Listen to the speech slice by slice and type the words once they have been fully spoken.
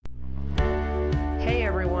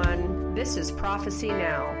This is Prophecy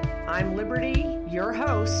Now. I'm Liberty, your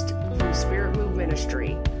host from Spirit Move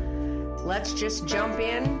Ministry. Let's just jump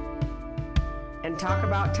in and talk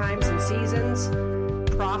about times and seasons,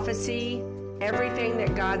 prophecy, everything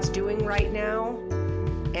that God's doing right now,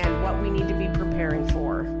 and what we need to be preparing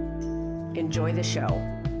for. Enjoy the show.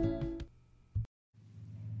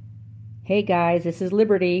 Hey guys, this is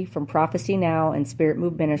Liberty from Prophecy Now and Spirit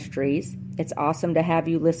Move Ministries. It's awesome to have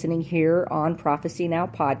you listening here on Prophecy Now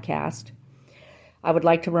podcast. I would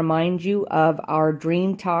like to remind you of our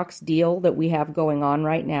Dream Talks deal that we have going on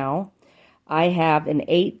right now. I have an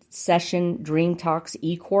 8-session Dream Talks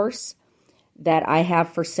e-course that I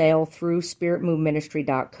have for sale through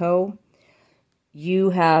spiritmoveministry.co.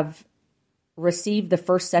 You have received the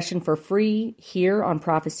first session for free here on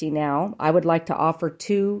Prophecy Now. I would like to offer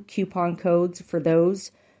 2 coupon codes for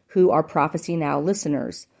those who are Prophecy Now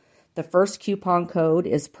listeners. The first coupon code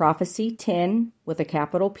is Prophecy10 with a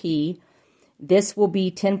capital P. This will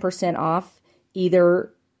be 10% off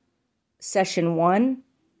either session 1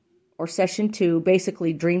 or session 2,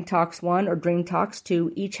 basically Dream Talks 1 or Dream Talks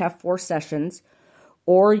 2, each have 4 sessions,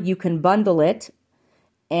 or you can bundle it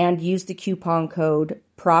and use the coupon code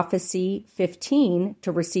Prophecy15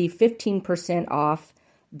 to receive 15% off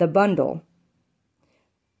the bundle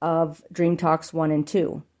of Dream Talks 1 and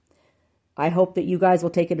 2. I hope that you guys will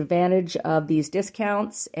take advantage of these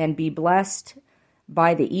discounts and be blessed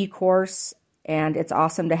by the e-course, and it's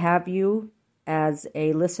awesome to have you as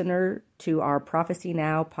a listener to our Prophecy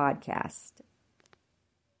Now podcast.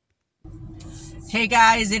 Hey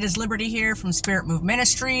guys, it is Liberty here from Spirit Move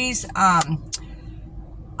Ministries.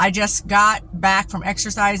 I just got back from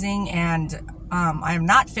exercising and I am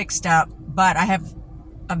not fixed up, but I have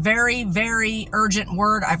a very, very urgent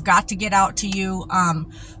word I've got to get out to you.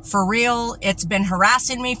 For real, it's been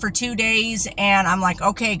harassing me for 2 days and I'm like,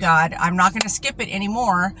 okay, God, I'm not going to skip it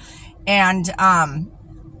anymore. And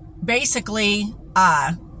basically,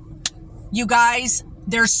 you guys,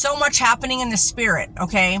 there's so much happening in the spirit,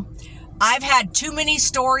 okay? I've had too many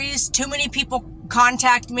stories, too many people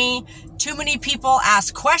contact me, too many people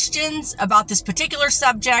ask questions about this particular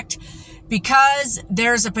subject because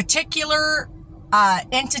there's a particular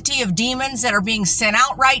entity of demons that are being sent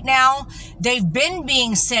out right now. They've been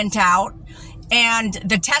being sent out and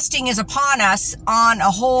the testing is upon us on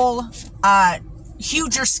a whole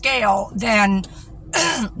huger scale than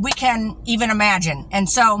we can even imagine. And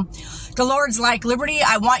so the Lord's like, Liberty,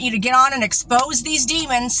 I want you to get on and expose these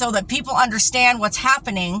demons so that people understand what's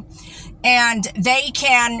happening and they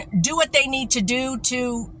can do what they need to do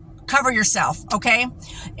to cover yourself, okay?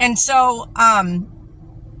 And so I'm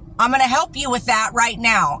going to help you with that right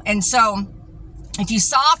now. And so if you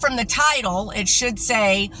saw from the title, it should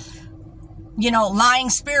say,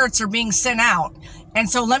 lying spirits are being sent out. And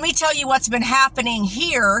so let me tell you what's been happening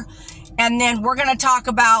here, and then we're going to talk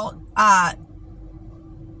about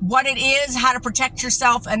what it is, how to protect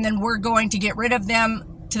yourself, and then we're going to get rid of them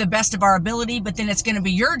to the best of our ability, but then it's going to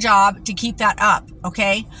be your job to keep that up,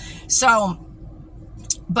 okay? So,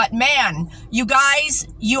 but man, you guys,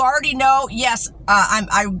 you already know, yes,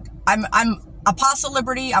 I'm Apostle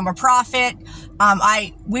Liberty, I'm a prophet,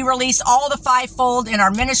 we release all the fivefold in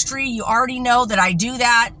our ministry. You already know that I do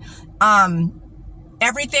that.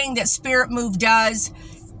 Everything that Spirit Move does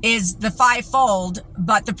is the fivefold,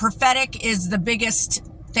 but the prophetic is the biggest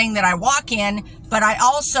thing that I walk in. But I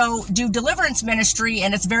also do deliverance ministry,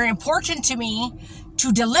 and it's very important to me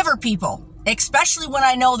to deliver people, especially when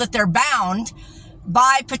I know that they're bound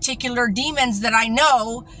by particular demons that I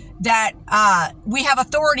know that we have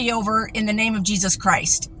authority over in the name of Jesus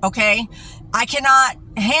Christ, okay? I cannot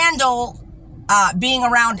handle being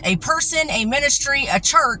around a person, a ministry, a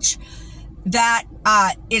church that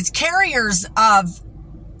is carriers of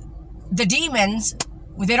the demons.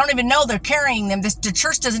 They don't even know they're carrying them. The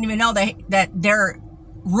church doesn't even know that they're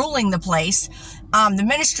ruling the place. The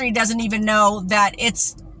ministry doesn't even know that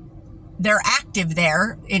they're active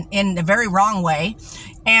there in a very wrong way.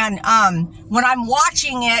 And when I'm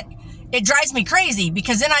watching it, it drives me crazy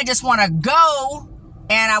because then I just want to go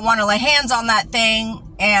and I want to lay hands on that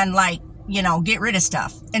thing and get rid of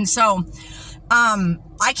stuff. And so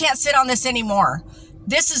I can't sit on this anymore.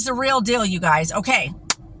 This is the real deal, you guys. Okay.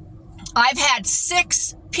 I've had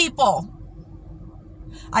 6 people.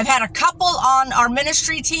 I've had a couple on our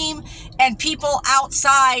ministry team and people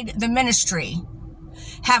outside the ministry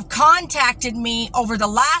have contacted me over the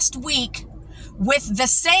last week with the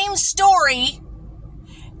same story,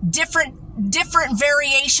 different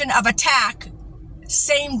variation of attack,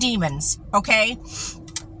 same demons, okay?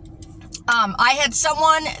 I had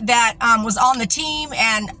someone that was on the team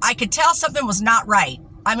and I could tell something was not right.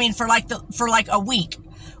 I mean, for like a week.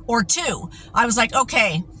 or 2. I was like,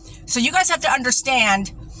 okay, so you guys have to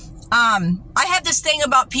understand, I have this thing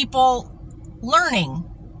about people learning,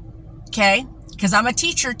 okay? Because I'm a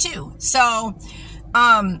teacher too. So,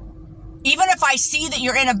 even if I see that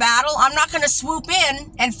you're in a battle, I'm not going to swoop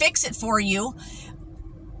in and fix it for you.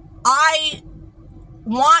 I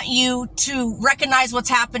want you to recognize what's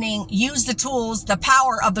happening, use the tools, the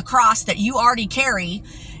power of the cross that you already carry,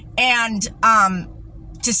 and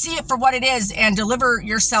to see it for what it is and deliver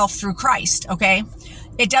yourself through Christ, okay?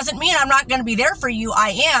 It doesn't mean I'm not going to be there for you. I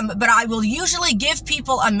am, but I will usually give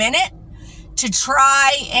people a minute to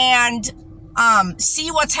try and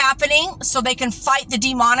see what's happening so they can fight the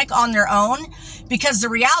demonic on their own. Because the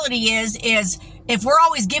reality is if we're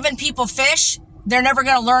always giving people fish, they're never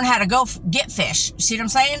going to learn how to go get fish. You see what I'm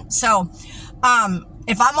saying? So,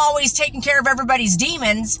 if I'm always taking care of everybody's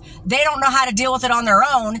demons, they don't know how to deal with it on their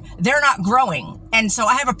own. They're not growing. And so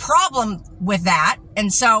I have a problem with that.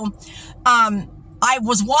 And so, I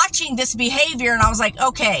was watching this behavior and I was like,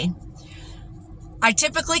 okay, I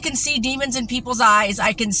typically can see demons in people's eyes.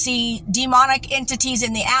 I can see demonic entities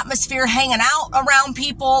in the atmosphere hanging out around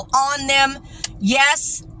people, on them.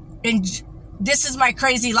 Yes. And this is my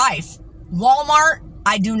crazy life. Walmart,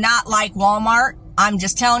 I do not like Walmart. I'm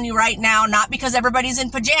just telling you right now, not because everybody's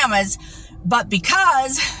in pajamas, but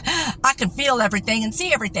because I can feel everything and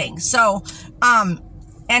see everything. So,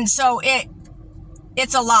 and so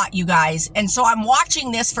it's a lot, you guys. And so I'm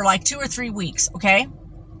watching this for like 2 or 3 weeks. Okay.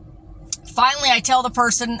 Finally, I tell the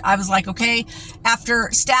person, I was like, okay, after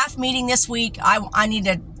staff meeting this week,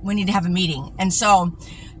 we need to have a meeting. And so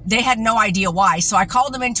they had no idea why. So I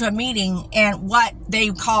called them into a meeting, and what they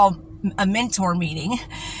call a mentor meeting,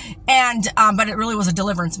 and but it really was a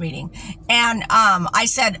deliverance meeting. And I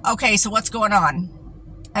said, okay, so what's going on?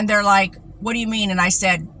 And they're like, what do you mean? And I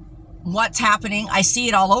said, what's happening? I see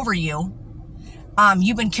it all over you.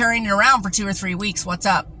 You've been carrying it around for 2 or 3 weeks. What's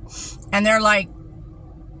up? And they're like,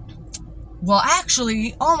 well,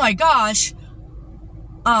 actually, oh my gosh,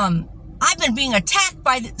 I've been being attacked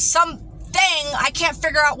by something. I can't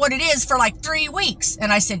figure out what it is for like 3 weeks.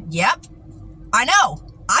 And I said, yep, I know.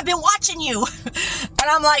 I've been watching you. And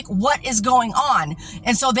I'm like, what is going on?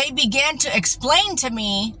 And so they began to explain to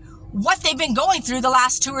me what they've been going through the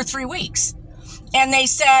last 2 or 3 weeks. And they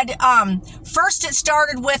said, first it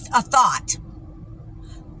started with a thought,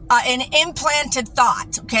 an implanted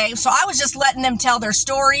thought. Okay. So I was just letting them tell their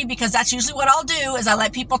story, because that's usually what I'll do, is I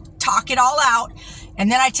let people talk it all out, and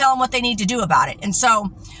then I tell them what they need to do about it. And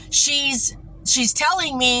so she's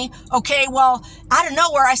telling me, okay, well, out of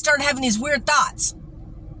nowhere, I started having these weird thoughts,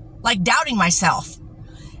 like doubting myself.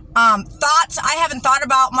 Thoughts I haven't thought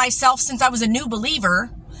about myself since I was a new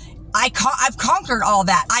believer. I've conquered all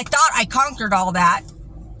that. I thought I conquered all that.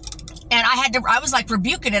 And I was like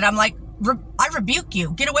rebuking it. I'm like, I rebuke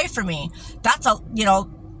you. Get away from me.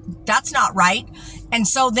 That's not right. And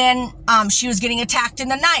so then, she was getting attacked in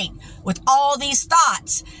the night with all these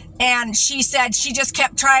thoughts. And she said she just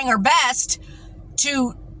kept trying her best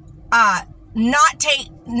to, not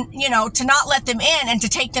let them in, and to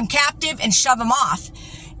take them captive and shove them off.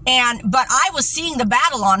 But I was seeing the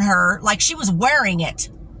battle on her, like she was wearing it,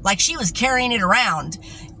 like she was carrying it around.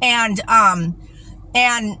 And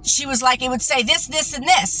she was like, it would say this, this, and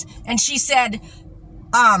this. And she said,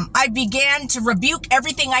 I began to rebuke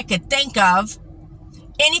everything I could think of,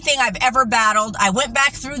 anything I've ever battled. I went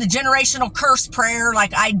back through the generational curse prayer.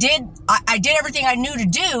 Like I did everything I knew to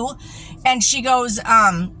do. And she goes,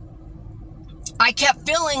 I kept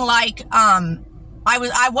feeling like,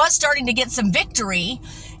 I was starting to get some victory.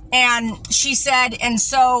 And she said, and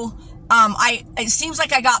so, it seems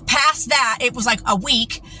like I got past that. It was like a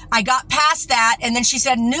week. I got past that. And then she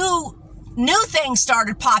said, new things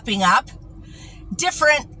started popping up.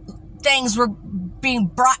 Different things were being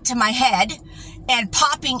brought to my head and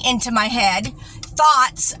popping into my head.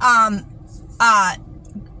 Thoughts,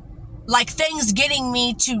 like things getting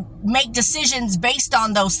me to make decisions based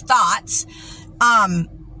on those thoughts.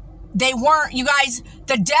 They weren't, you guys,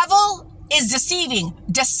 the devil is deceiving.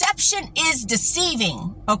 Deception is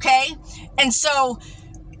deceiving. Okay. And so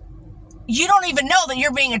you don't even know that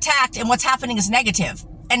you're being attacked, and what's happening is negative.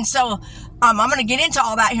 And so, I'm going to get into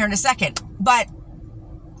all that here in a second, but,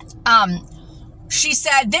 she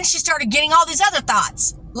said, then she started getting all these other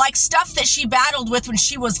thoughts, like stuff that she battled with when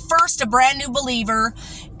she was first a brand new believer,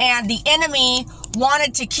 and the enemy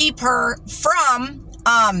wanted to keep her from,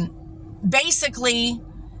 basically,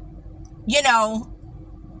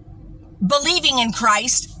 believing in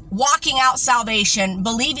Christ, walking out salvation,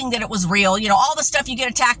 believing that it was real, all the stuff you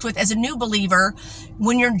get attacked with as a new believer.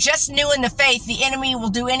 When you're just new in the faith, the enemy will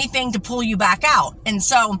do anything to pull you back out. And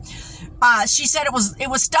so she said it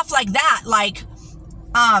was stuff like that, like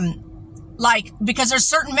because there's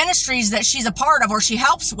certain ministries that she's a part of or she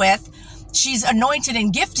helps with, she's anointed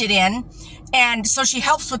and gifted in, and so she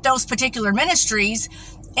helps with those particular ministries.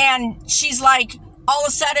 And she's like, all of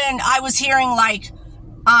a sudden I was hearing like,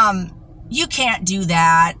 you can't do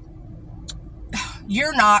that,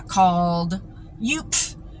 you're not called, you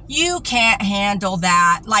can't handle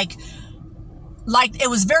that, like it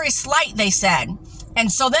was very slight, they said. And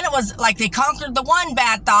so then it was like they conquered the one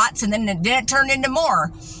bad thoughts, and then it turned into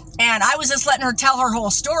more. And I was just letting her tell her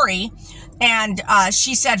whole story. And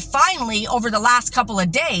she said, finally, over the last couple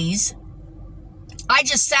of days, I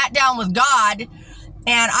just sat down with God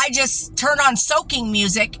and I just turned on soaking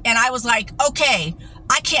music. And I was like, okay,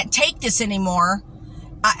 I can't take this anymore.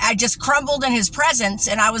 I just crumbled in his presence.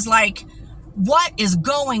 And I was like, what is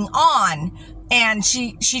going on? And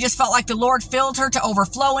she just felt like the Lord filled her to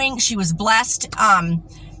overflowing. She was blessed.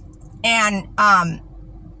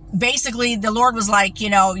 Basically the Lord was like,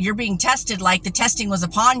 you're being tested, like the testing was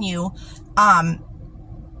upon you.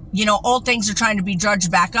 Old things are trying to be judged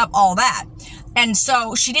back up, all that. And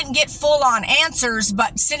so she didn't get full on answers,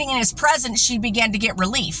 but sitting in his presence, she began to get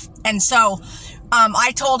relief. And so,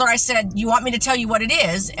 I told her, I said, you want me to tell you what it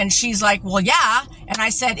is? And she's like, well, yeah. And I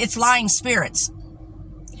said, it's lying spirits.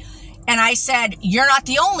 And I said, you're not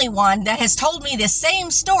the only one that has told me this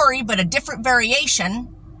same story, but a different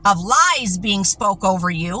variation of lies being spoke over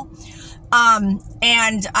you.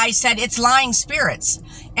 And I said, it's lying spirits.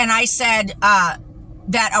 And I said,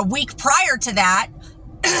 that a week prior to that,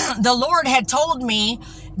 the Lord had told me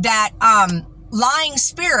that, lying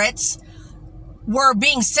spirits were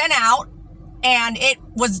being sent out, and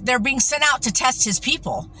they're being sent out to test his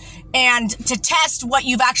people, and to test what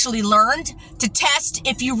you've actually learned, to test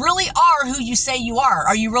if you really are who you say you are.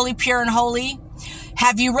 Are you really pure and holy?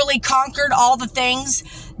 Have you really conquered all the things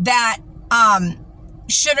that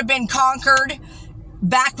should have been conquered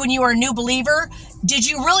back when you were a new believer? Did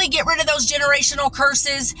you really get rid of those generational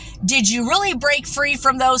curses? Did you really break free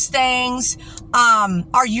from those things?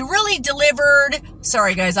 Are you really delivered?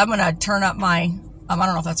 Sorry, guys, I'm going to turn up my... I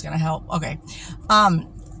don't know if that's going to help. Okay.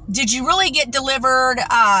 Did you really get delivered?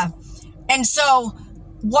 And so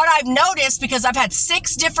what I've noticed, because I've had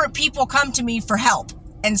 6 different people come to me for help.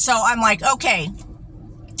 And so I'm like, okay,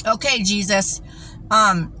 Jesus,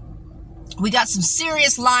 we got some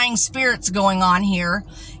serious lying spirits going on here.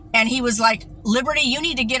 And he was like, Liberty, you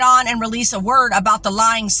need to get on and release a word about the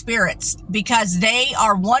lying spirits, because they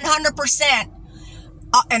are 100%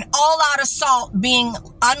 an all-out assault being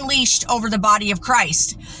unleashed over the body of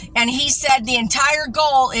Christ. And he said the entire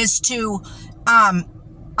goal is to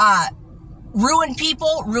ruin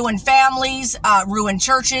people, ruin families, ruin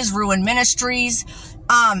churches, ruin ministries.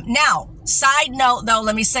 Now, side note though,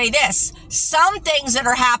 let me say this. Some things that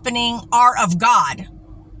are happening are of God.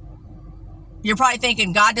 You're probably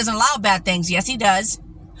thinking God doesn't allow bad things. Yes, he does.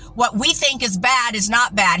 What we think is bad is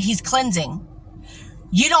not bad. He's cleansing.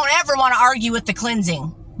 You don't ever want to argue with the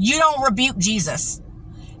cleansing. You don't rebuke Jesus.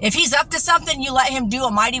 If he's up to something, you let him do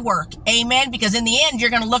a mighty work. Amen. Because in the end, you're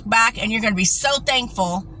going to look back and you're going to be so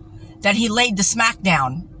thankful that he laid the smack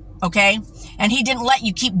down. Okay. And he didn't let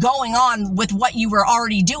you keep going on with what you were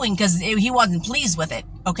already doing, because he wasn't pleased with it.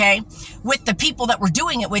 Okay. With the people that were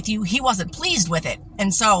doing it with you, he wasn't pleased with it.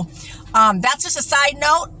 And so, that's just a side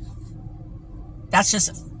note. That's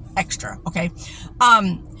just extra. Okay.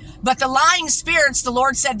 But the lying spirits, the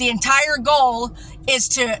Lord said the entire goal is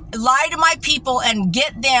to lie to my people and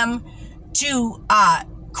get them to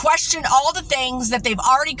question all the things that they've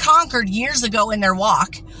already conquered years ago in their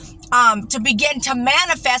walk, to begin to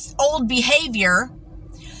manifest old behavior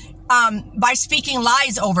by speaking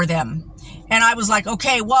lies over them. And I was like,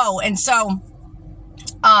 okay, whoa. And so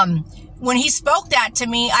when he spoke that to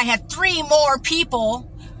me, I had 3 more people,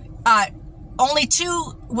 only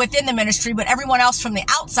 2 within the ministry, but everyone else from the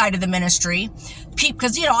outside of the ministry.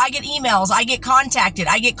 Because, I get emails, I get contacted,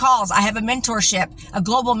 I get calls, I have a mentorship, a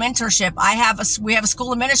global mentorship. We have a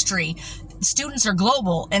school of ministry. Students are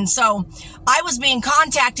global. And so I was being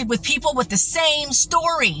contacted with people with the same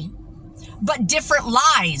story, but different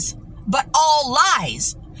lies, but all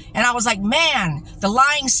lies. And I was like, man, the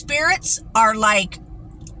lying spirits are like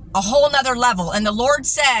a whole nother level. And the Lord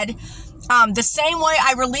said, the same way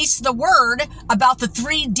I released the word about the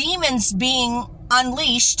 3 demons being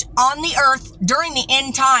unleashed on the earth during the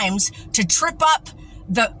end times to trip up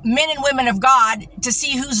the men and women of God to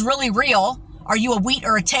see who's really real. Are you a wheat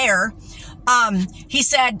or a tare? He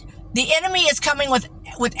said, the enemy is coming with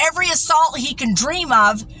every assault he can dream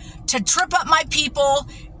of to trip up my people,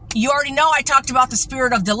 you already know I talked about the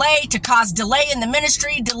spirit of delay to cause delay in the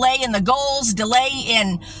ministry, delay in the goals, delay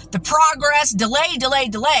in the progress, delay.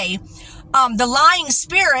 The lying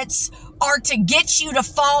spirits are to get you to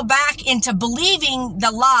fall back into believing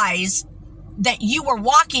the lies that you were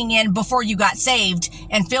walking in before you got saved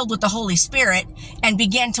and filled with the Holy Spirit and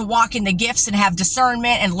began to walk in the gifts and have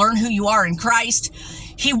discernment and learn who you are in Christ.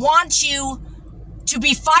 He wants you to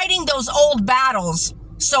be fighting those old battles.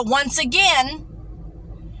 So once again,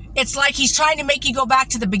 it's like he's trying to make you go back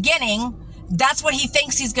to the beginning. That's what he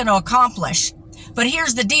thinks he's going to accomplish. But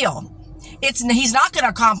here's the deal. He's not going to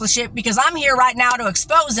accomplish it because I'm here right now to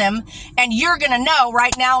expose him. And you're going to know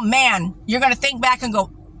right now, man, you're going to think back and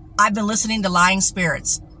go, I've been listening to lying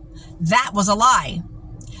spirits. That was a lie.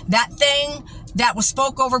 That thing that was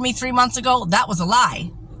spoke over me 3 months ago, that was a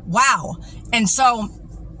lie. Wow. And so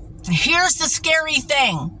here's the scary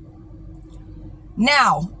thing.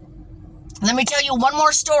 Now, let me tell you one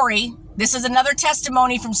more story. This is another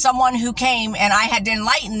testimony from someone who came and I had to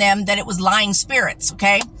enlighten them that it was lying spirits,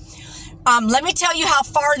 okay? Let me tell you how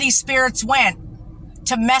far these spirits went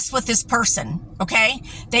to mess with this person, okay?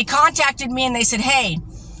 They contacted me and they said, hey,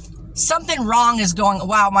 something wrong is going,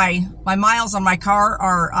 wow, my miles on my car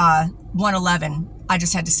are 111. I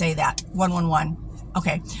just had to say that, 111.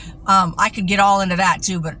 Okay. I could get all into that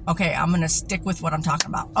too, but okay, I'm going to stick with what I'm talking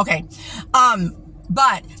about. Okay.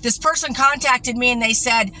 But this person contacted me and they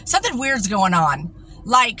said, something weird's going on.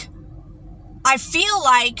 Like, I feel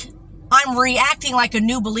like I'm reacting like a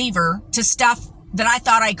new believer to stuff that I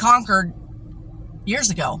thought I conquered years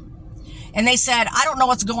ago. And they said, I don't know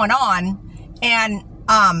what's going on. And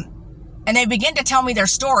they began to tell me their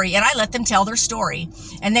story and I let them tell their story.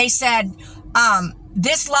 And they said,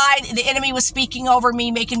 this lie, the enemy was speaking over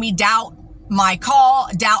me, making me doubt my call,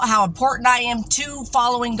 doubt how important I am to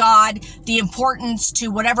following God, the importance to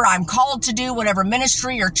whatever I'm called to do, whatever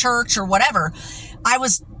ministry or church or whatever.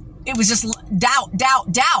 It was just doubt.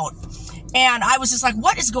 And I was just like,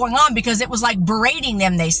 what is going on? Because it was like berating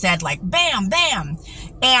them, they said, like, bam, bam.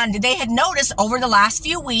 And they had noticed over the last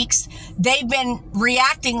few weeks, they've been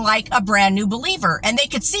reacting like a brand new believer and they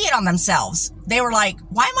could see it on themselves. They were like,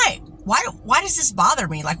 why does this bother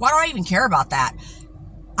me? Like, why do I even care about that?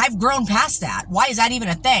 I've grown past that. Why is that even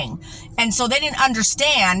a thing? And so they didn't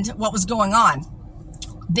understand what was going on.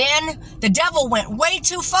 Then the devil went way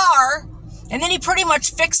too far and then he pretty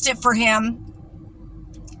much fixed it for him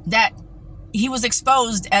that he was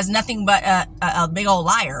exposed as nothing but a big old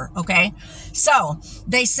liar, okay? So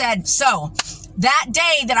they said, so that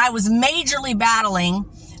day that I was majorly battling,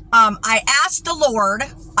 I asked the Lord,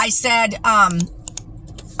 I said,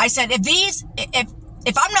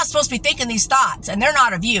 if I'm not supposed to be thinking these thoughts and they're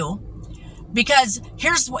not of you, because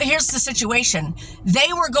here's the situation.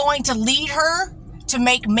 They were going to lead her to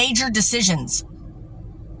make major decisions.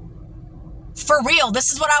 For real,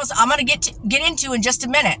 this is what I'm going to get into in just a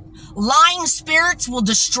minute. Lying spirits will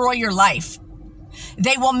destroy your life.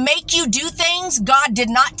 They will make you do things God did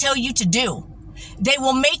not tell you to do. They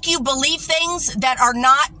will make you believe things that are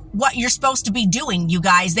not what you're supposed to be doing, you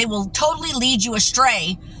guys. They will totally lead you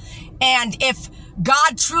astray. And if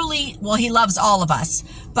God truly, well, he loves all of us.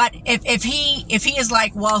 But if he is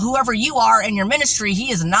like, well, whoever you are in your ministry,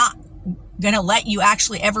 he is not going to let you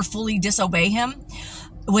actually ever fully disobey him.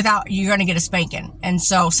 You're going to get a spanking. And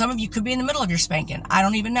so some of you could be in the middle of your spanking. I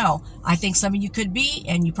don't even know. I think some of you could be,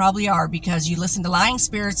 and you probably are, because you listened to lying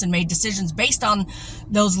spirits and made decisions based on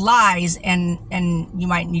those lies, and you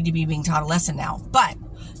might need to be being taught a lesson now. But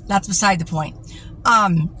that's beside the point.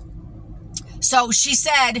 So she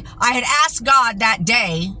said, I had asked God that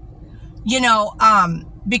day,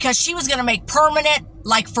 because she was going to make permanent,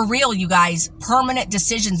 like for real, you guys, permanent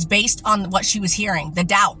decisions based on what she was hearing, the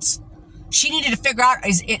doubts. She needed to figure out,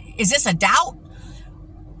 is this a doubt?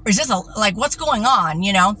 Or is this what's going on,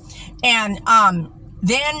 And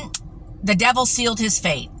then the devil sealed his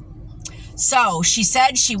fate. So she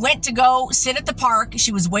said she went to go sit at the park.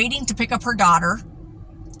 She was waiting to pick up her daughter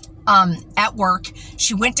at work.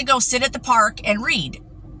 She went to go sit at the park and read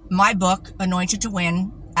my book, Anointed to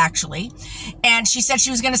Win, actually. And she said she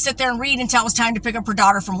was going to sit there and read until it was time to pick up her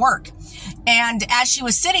daughter from work. And as she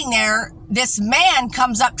was sitting there, this man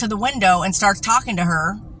comes up to the window and starts talking to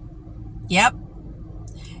her. Yep.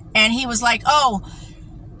 And he was like, oh,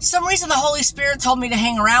 some reason the Holy Spirit told me to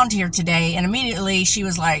hang around here today. And immediately she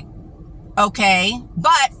was like, okay.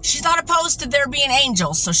 But she's not opposed to there being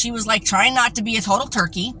angels. So she was like trying not to be a total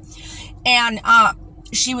turkey. And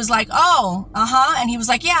she was like, oh, And he was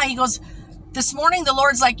like, yeah. He goes, this morning the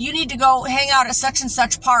Lord's like, you need to go hang out at such and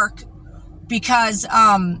such park because,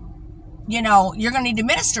 you're going to need to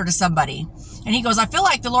minister to somebody. And he goes, I feel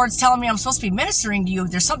like the Lord's telling me I'm supposed to be ministering to you.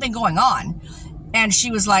 There's something going on. And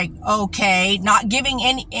she was like, okay, not giving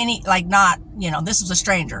any, like not, this was a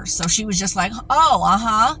stranger. So she was just like, oh,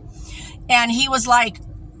 uh-huh. And he was like,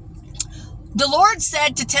 the Lord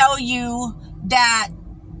said to tell you that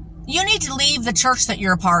you need to leave the church that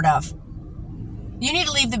you're a part of. You need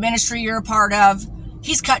to leave the ministry you're a part of.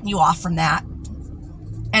 He's cutting you off from that.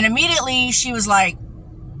 And immediately she was like,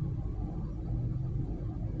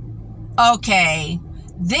 okay.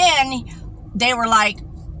 Then they were like,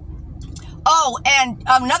 oh, and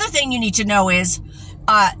another thing you need to know is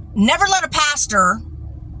never let a pastor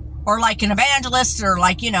or like an evangelist or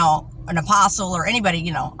like, an apostle or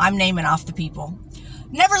anybody, I'm naming off the people.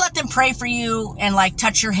 Never let them pray for you and like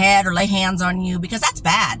touch your head or lay hands on you, because that's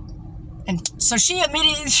bad. And so she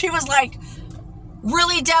was like,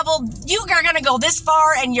 really, devil, you are going to go this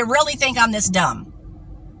far and you really think I'm this dumb?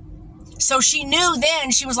 So she knew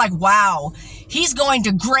then, she was like, wow, he's going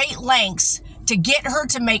to great lengths to get her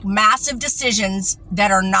to make massive decisions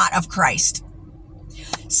that are not of Christ.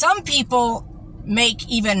 Some people make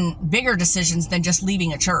even bigger decisions than just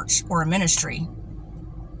leaving a church or a ministry.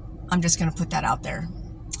 I'm just going to put that out there,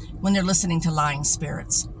 when they're listening to lying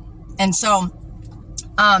spirits. And so,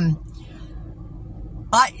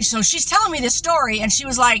 so she's telling me this story, and she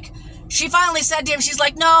was like, she finally said to him, she's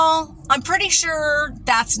like, no, I'm pretty sure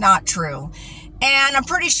that's not true. And I'm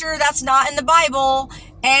pretty sure that's not in the Bible.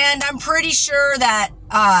 And I'm pretty sure that,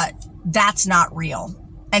 that's not real.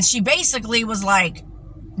 And she basically was like,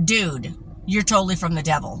 dude, you're totally from the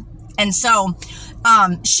devil. And so,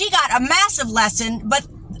 she got a massive lesson, but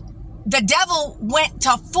the devil went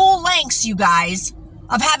to full lengths, you guys,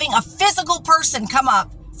 of having a physical person come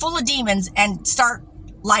up full of demons and start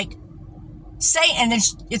like saying, and then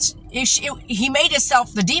he made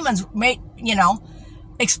himself, the demons made,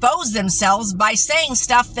 expose themselves by saying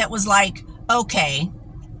stuff that was like, okay,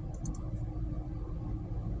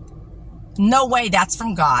 no way that's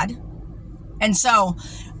from God. And so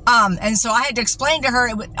I had to explain to her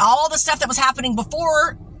all the stuff that was happening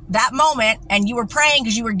before that moment, and you were praying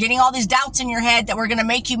because you were getting all these doubts in your head that were going to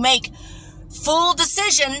make you make full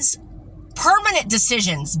decisions, permanent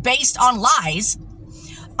decisions based on lies.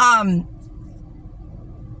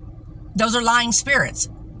 Those are lying spirits.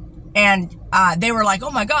 And they were like,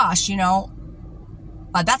 oh my gosh,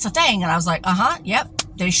 that's a thing. And I was like, yep,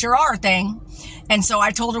 they sure are a thing. And so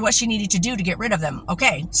I told her what she needed to do to get rid of them.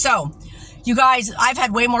 Okay, so you guys, I've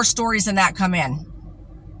had way more stories than that come in.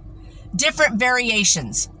 Different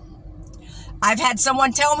variations. I've had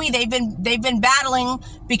someone tell me they've been battling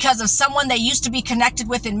because of someone they used to be connected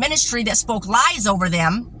with in ministry that spoke lies over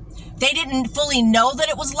them. They didn't fully know that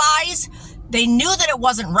it was lies. They knew that it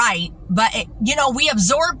wasn't right, but we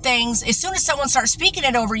absorb things. As soon as someone starts speaking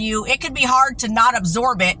it over you, it could be hard to not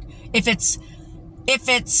absorb it if it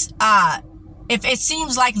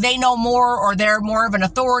seems like they know more or they're more of an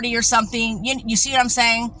authority or something. You see what I'm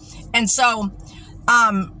saying? And so,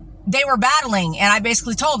 they were battling, and I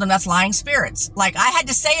basically told them that's lying spirits. Like, I had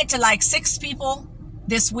to say it to like 6 people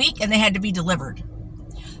this week, and they had to be delivered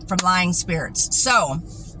from lying spirits. So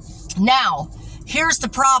now here's the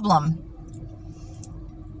problem.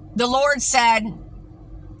 The Lord said,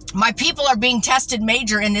 my people are being tested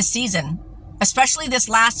major in this season, especially this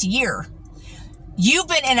last year. You've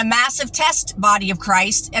been in a massive test, body of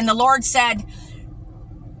Christ. And the Lord said,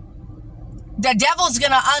 the devil's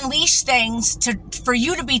going to unleash things for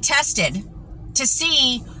you to be tested, to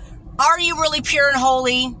see, are you really pure and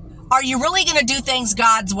holy? Are you really going to do things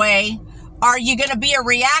God's way? Are you going to be a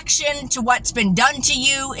reaction to what's been done to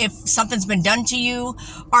you if something's been done to you?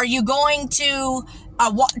 Are you going to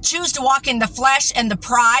choose to walk in the flesh and the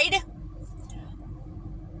pride?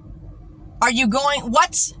 Are you going,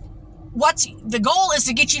 what's the goal is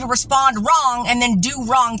to get you to respond wrong and then do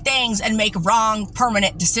wrong things and make wrong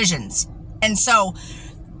permanent decisions. And so,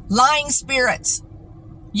 lying spirits,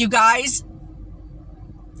 you guys,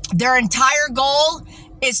 their entire goal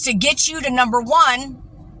is to get you to, number one,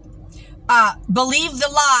 believe the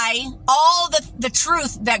lie, all the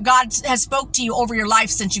truth that God has spoke to you over your life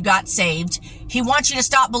since you got saved. He wants you to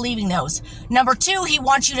stop believing those. Number two, they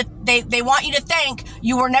want you to think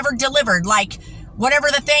you were never delivered, like whatever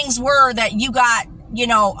the things were that you got,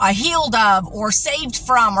 healed of or saved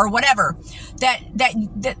from or whatever, that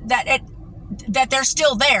they're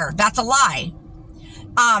still there. That's a lie.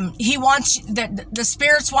 He wants the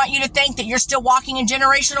spirits want you to think that you're still walking in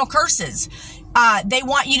generational curses. They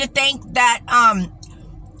want you to think that,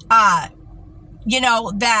 that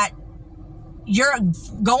you're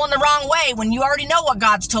going the wrong way when you already know what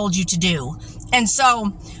God's told you to do. And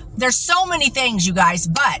so there's so many things, you guys,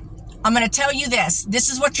 but I'm going to tell you this. This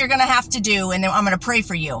is what you're going to have to do, and then I'm going to pray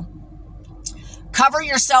for you. Cover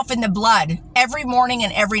yourself in the blood every morning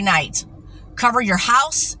and every night. Cover your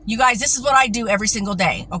house. You guys, this is what I do every single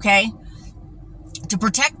day, okay? To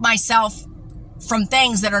protect myself from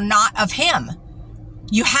things that are not of him.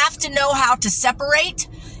 You have to know how to separate,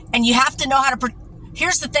 and you have to know how to...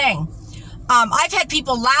 Here's the thing. I've had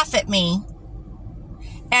people laugh at me,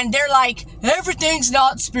 and they're like, everything's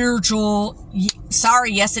not spiritual.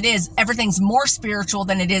 Sorry, yes it is. Everything's more spiritual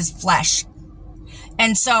than it is flesh.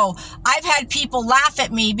 And so I've had people laugh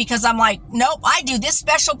at me because I'm like, nope, I do this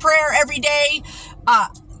special prayer every day.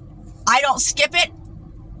 I don't skip it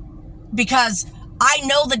because I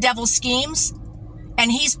know the devil's schemes,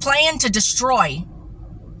 and he's playing to destroy,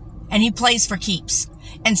 and he plays for keeps.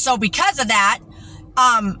 And so because of that,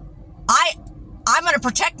 I'm going to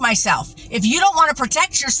protect myself. If you don't want to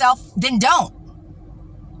protect yourself, then don't.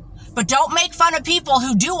 But don't make fun of people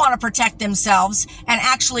who do want to protect themselves and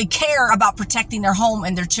actually care about protecting their home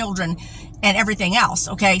and their children and everything else,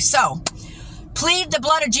 okay? So, plead the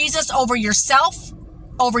blood of Jesus over yourself,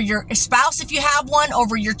 over your spouse if you have one,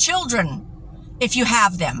 over your children if you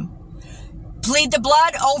have them. Plead the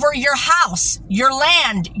blood over your house, your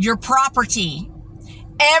land, your property.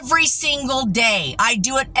 Every single day. I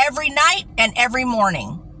do it every night and every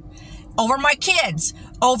morning. Over my kids,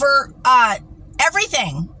 over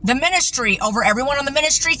everything, the ministry, over everyone on the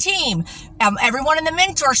ministry team, everyone in the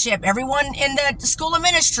mentorship, everyone in the school of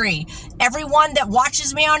ministry, everyone that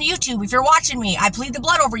watches me on YouTube. If you're watching me, I plead the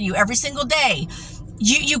blood over you every single day.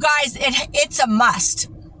 You guys, it's a must.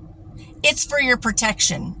 It's for your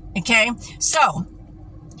protection, okay? So,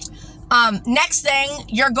 next thing,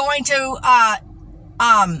 you're going to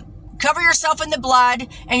cover yourself in the blood,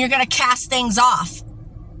 and you're going to cast things off.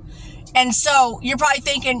 And so you're probably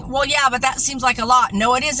thinking, well, yeah, but that seems like a lot.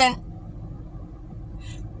 No, it isn't.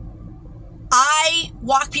 I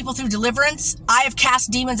walk people through deliverance. I have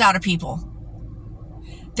cast demons out of people.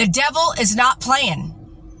 The devil is not playing.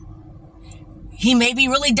 He may be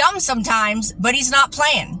really dumb sometimes, but he's not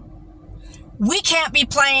playing. We can't be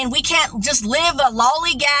playing. We can't just live a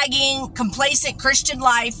lollygagging, complacent Christian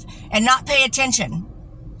life and not pay attention.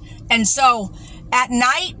 And so at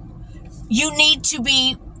night, you need to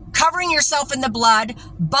be covering yourself in the blood,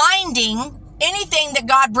 binding anything that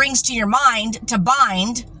God brings to your mind to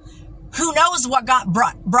bind. Who knows what got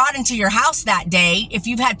brought into your house that day? If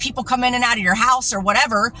you've had people come in and out of your house or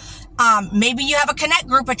whatever, maybe you have a connect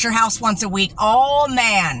group at your house once a week. Oh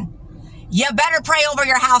man, you better pray over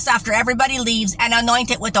your house after everybody leaves and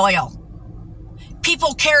anoint it with oil.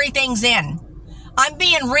 People carry things in. I'm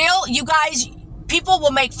being real, you guys. People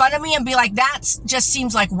will make fun of me and be like, that just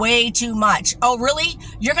seems like way too much. Oh, really?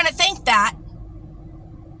 You're going to think that?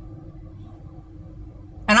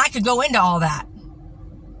 And I could go into all that.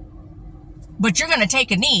 But you're going to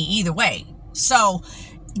take a knee either way. So,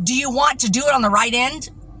 do you want to do it on the right end?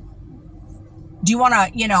 Do you want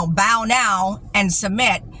to, bow now and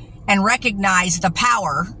submit and recognize the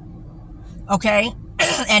power, okay?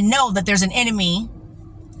 And know that there's an enemy.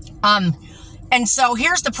 And so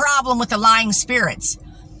here's the problem with the lying spirits.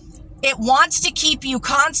 It wants to keep you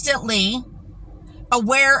constantly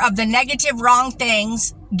aware of the negative, wrong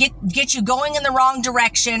things, get you going in the wrong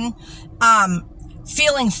direction,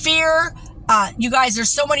 feeling fear. You guys,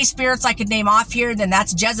 there's so many spirits I could name off here. Then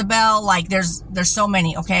that's Jezebel. Like there's so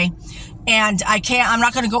many, okay? And I'm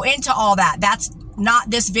not going to go into all that. That's not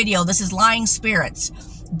this video. This is lying spirits.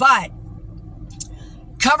 But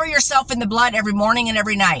cover yourself in the blood every morning and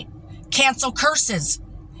every night. Cancel curses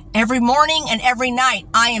every morning and every night.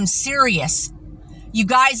 I am serious. You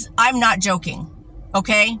guys, I'm not joking.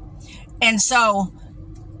 Okay? And so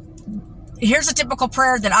here's a typical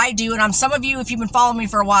prayer that I do. And some of you, if you've been following me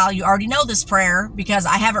for a while, you already know this prayer because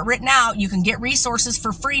I have it written out. You can get resources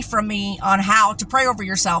for free from me on how to pray over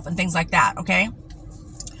yourself and things like that. Okay?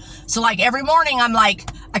 So like every morning, I'm like,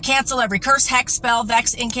 I cancel every curse, hex, spell,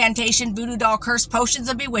 vex, incantation, voodoo doll, curse, potions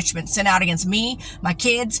of bewitchment sent out against me, my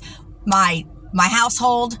kids, my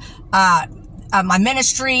household, my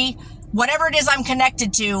ministry, whatever it is I'm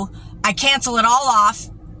connected to. I cancel it all off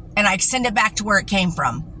and I send it back to where it came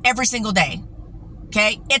from every single day.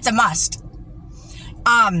 Okay? It's a must.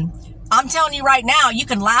 I'm telling you right now, you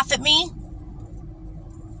can laugh at me,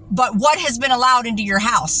 but what has been allowed into your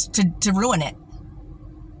house to ruin it?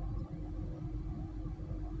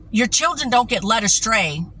 Your children don't get led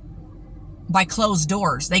astray by closed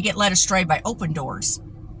doors. They get led astray by open doors.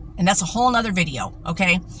 And that's a whole nother video,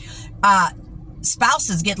 okay?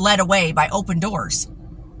 Spouses get led away by open doors.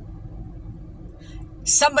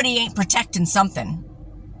 Somebody ain't protecting something.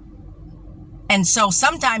 And so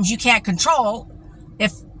sometimes you can't control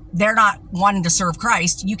if they're not wanting to serve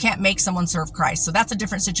Christ. You can't make someone serve Christ. So that's a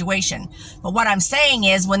different situation. But what I'm saying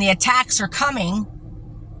is when the attacks are coming,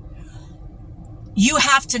 you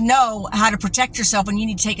have to know how to protect yourself, and you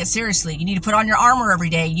need to take it seriously. You need to put on your armor every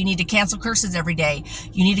day. You need to cancel curses every day.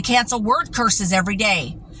 You need to cancel word curses every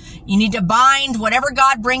day. You need to bind whatever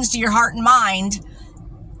God brings to your heart and mind,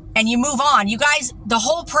 and you move on. You guys, the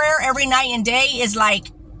whole prayer every night and day is like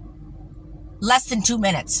less than 2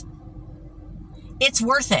 minutes. It's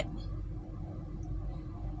worth it.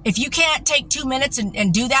 If you can't take 2 minutes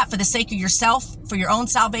and do that for the sake of yourself, for your own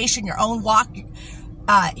salvation, your own walk,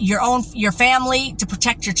 your family, to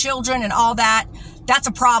protect your children and all that, that's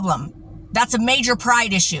a problem. That's a major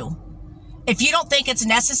pride issue. If you don't think it's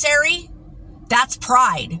necessary, that's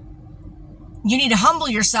pride. You need to humble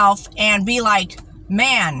yourself and be like,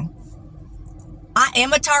 man, I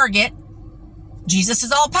am a target. Jesus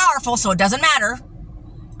is all powerful, so it doesn't matter.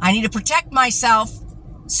 I need to protect myself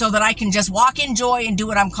so that I can just walk in joy and do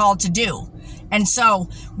what I'm called to do. And so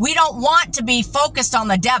we don't want to be focused on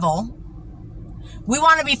the devil. We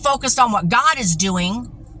want to be focused on what God is doing,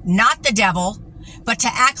 not the devil. But to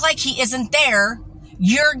act like he isn't there,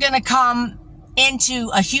 you're going to come into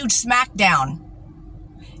a huge smackdown.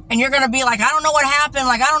 And you're going to be like, I don't know what happened.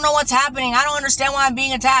 Like, I don't know what's happening. I don't understand why I'm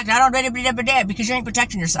being attacked. I don't, because you ain't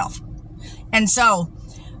protecting yourself. And so,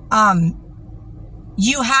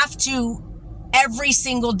 you have to every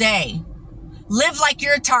single day live like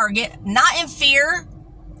you're a target, not in fear.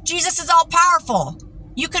 Jesus is all powerful.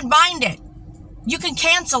 You can bind it. You can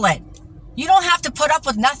cancel it. You don't have to put up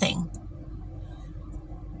with nothing.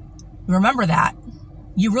 Remember that.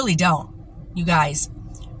 You really don't, you guys.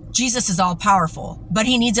 Jesus is all powerful, but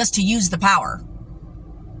he needs us to use the power.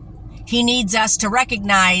 He needs us to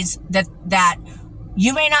recognize that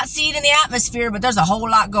you may not see it in the atmosphere, but there's a whole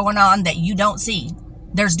lot going on that you don't see.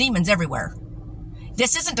 There's demons everywhere.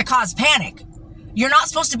 This isn't to cause panic. You're not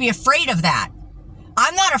supposed to be afraid of that.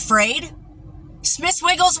 I'm not afraid. Smith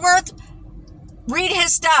Wigglesworth, read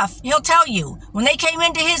his stuff. He'll tell you. When they came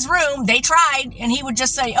into his room, they tried, and he would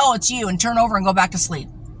just say, oh, it's you, and turn over and go back to sleep.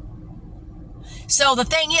 So the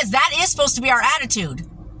thing is, that is supposed to be our attitude.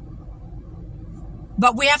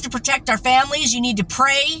 But we have to protect our families. You need to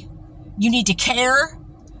pray. You need to care.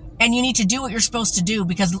 And you need to do what you're supposed to do,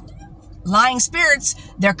 because lying spirits,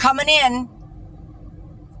 they're coming in.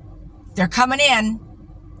 They're coming in.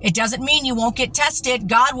 It doesn't mean you won't get tested.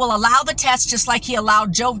 God will allow the test just like he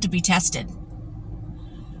allowed Job to be tested.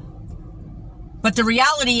 But the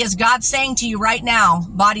reality is, God's saying to you right now,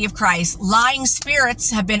 body of Christ, lying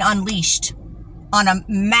spirits have been unleashed on a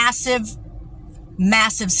massive,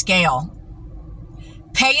 massive scale.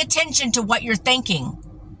 Pay attention to what you're thinking.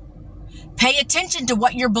 Pay attention to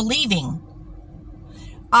what you're believing.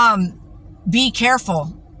 Be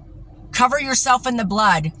careful. Cover yourself in the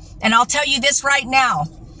blood. And I'll tell you this right now.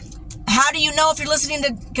 How do you know if you're listening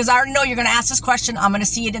to, because I already know you're going to ask this question. I'm going to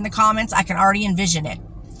see it in the comments. I can already envision it.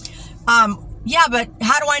 Yeah, but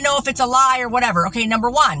how do I know if it's a lie or whatever? Okay, number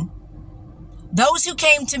one, those who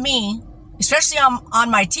came to me, especially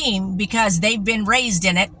on my team, because they've been raised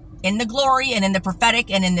in it, in the glory and in the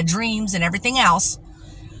prophetic and in the dreams and everything else,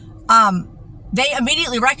 they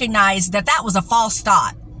immediately recognized that that was a false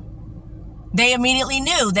thought. They immediately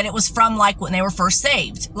knew that it was from like when they were first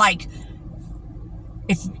saved. Like,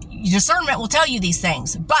 if discernment will tell you these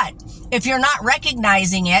things, but if you're not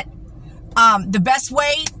recognizing it, the best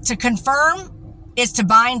way to confirm is to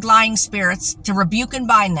bind lying spirits, to rebuke and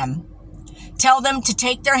bind them. Tell them to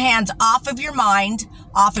take their hands off of your mind,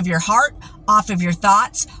 off of your heart, off of your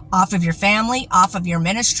thoughts, off of your family, off of your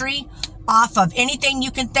ministry, off of anything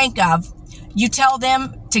you can think of. You tell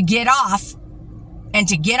them to get off and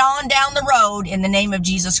to get on down the road in the name of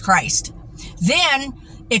Jesus Christ. Then,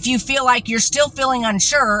 if you feel like you're still feeling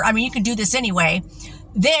unsure, I mean, you can do this anyway,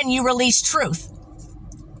 then you release truth.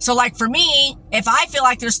 So like for me, if I feel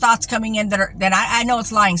like there's thoughts coming in that I know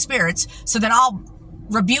it's lying spirits, so then I'll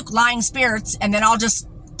rebuke lying spirits, and then I'll just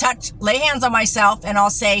lay hands on myself, and I'll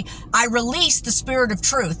say, I release the spirit of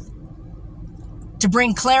truth to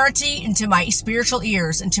bring clarity into my spiritual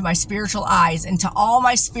ears, into my spiritual eyes, into all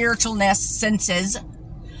my spiritualness senses.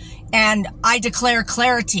 And I declare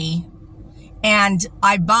clarity, and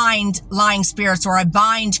I bind lying spirits, or I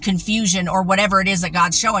bind confusion, or whatever it is that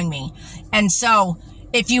God's showing me. And so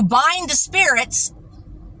if you bind the spirits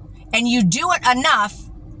and you do it enough,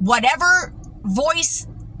 whatever voice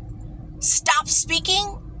stops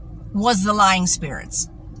speaking was the lying spirits.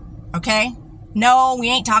 Okay? No, we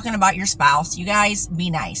ain't talking about your spouse. You guys, be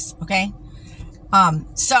nice. Okay?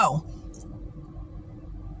 So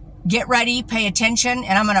get ready, pay attention,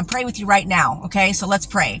 and I'm going to pray with you right now. Okay? So let's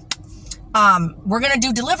pray. we're going to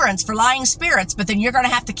do deliverance for lying spirits, but then you're going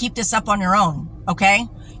to have to keep this up on your own. Okay.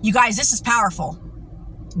 You guys, this is powerful.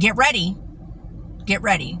 Get ready. Get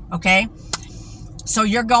ready. Okay. So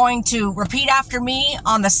you're going to repeat after me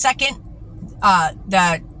on the second,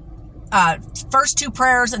 first two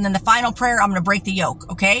prayers, and then the final prayer, I'm going to break the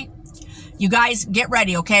yoke. Okay. You guys get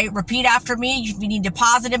ready. Okay. Repeat after me. If you need to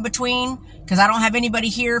pause it in between, because I don't have anybody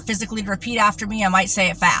here physically to repeat after me, I might say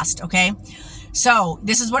it fast. Okay. So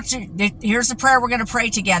this is here's the prayer we're going to pray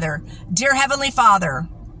together. Dear Heavenly Father,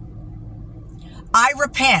 I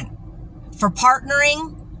repent for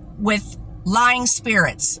partnering with lying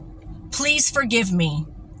spirits. Please forgive me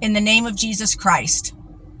in the name of Jesus Christ.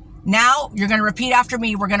 Now you're going to repeat after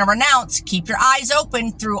me. We're going to renounce. Keep your eyes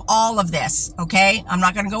open through all of this. Okay. I'm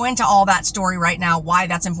not going to go into all that story right now, why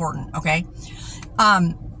that's important. Okay.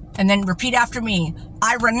 And then repeat after me.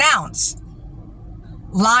 I renounce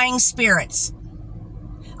lying spirits.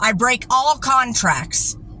 I break all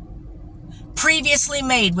contracts previously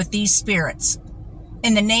made with these spirits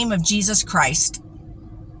in the name of Jesus Christ.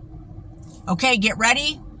 Okay, get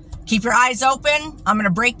ready. Keep your eyes open. I'm going to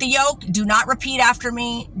break the yoke. Do not repeat after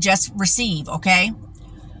me. Just receive, okay?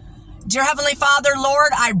 Dear Heavenly Father, Lord,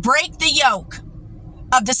 I break the yoke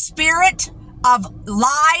of the spirit of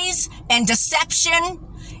lies and deception.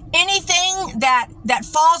 Anything that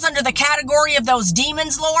falls under the category of those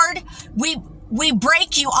demons, Lord, we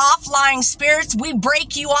break you off, lying spirits. We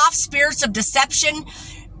break you off, spirits of deception.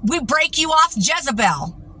 We break you off,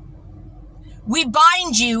 Jezebel. We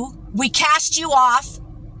bind you. We cast you off.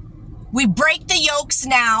 We break the yokes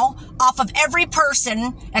now off of every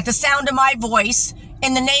person at the sound of my voice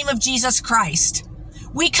in the name of Jesus Christ.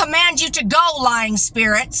 We command you to go, lying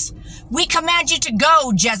spirits. We command you to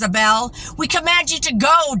go, Jezebel. We command you to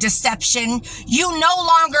go, deception. You no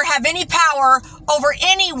longer have any power over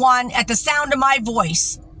anyone at the sound of my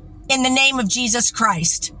voice in the name of Jesus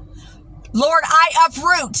Christ. Lord, I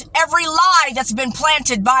uproot every lie that's been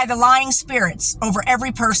planted by the lying spirits over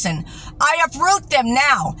every person. I uproot them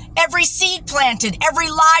now. Every seed planted, every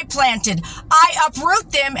lie planted, I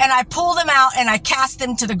uproot them and I pull them out and I cast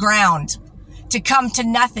them to the ground to come to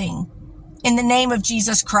nothing in the name of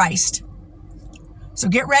Jesus Christ. So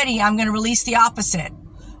get ready. I'm going to release the opposite.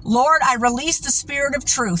 Lord, I release the spirit of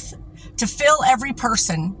truth to fill every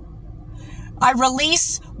person. I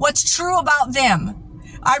release what's true about them.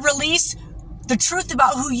 I release the truth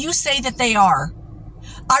about who you say that they are.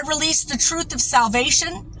 I release the truth of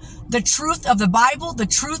salvation, the truth of the Bible, the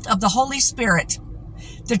truth of the Holy Spirit,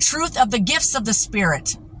 the truth of the gifts of the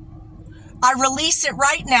Spirit. I release it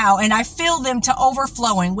right now and I fill them to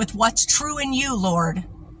overflowing with what's true in you, Lord.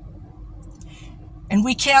 And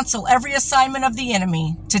we cancel every assignment of the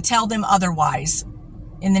enemy to tell them otherwise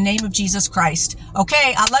in the name of Jesus Christ.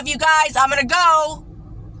 Okay, I love you guys. I'm going to go.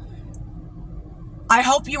 I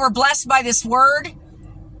hope you were blessed by this word.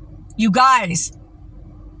 You guys,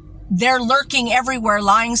 they're lurking everywhere,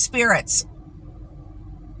 lying spirits.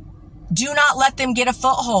 Do not let them get a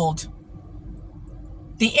foothold.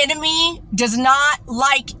 The enemy does not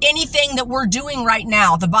like anything that we're doing right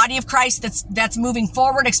now. The body of Christ that's moving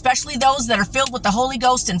forward, especially those that are filled with the Holy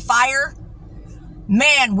Ghost and fire.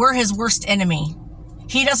 Man, we're his worst enemy.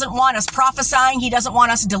 He doesn't want us prophesying. He doesn't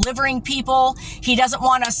want us delivering people. He doesn't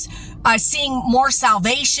want us seeing more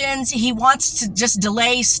salvations. He wants to just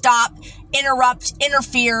delay, stop, interrupt,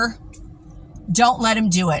 interfere. Don't let him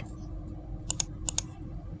do it.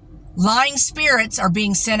 Lying spirits are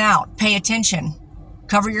being sent out. Pay attention.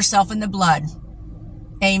 Cover yourself in the blood.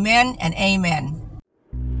 Amen and amen.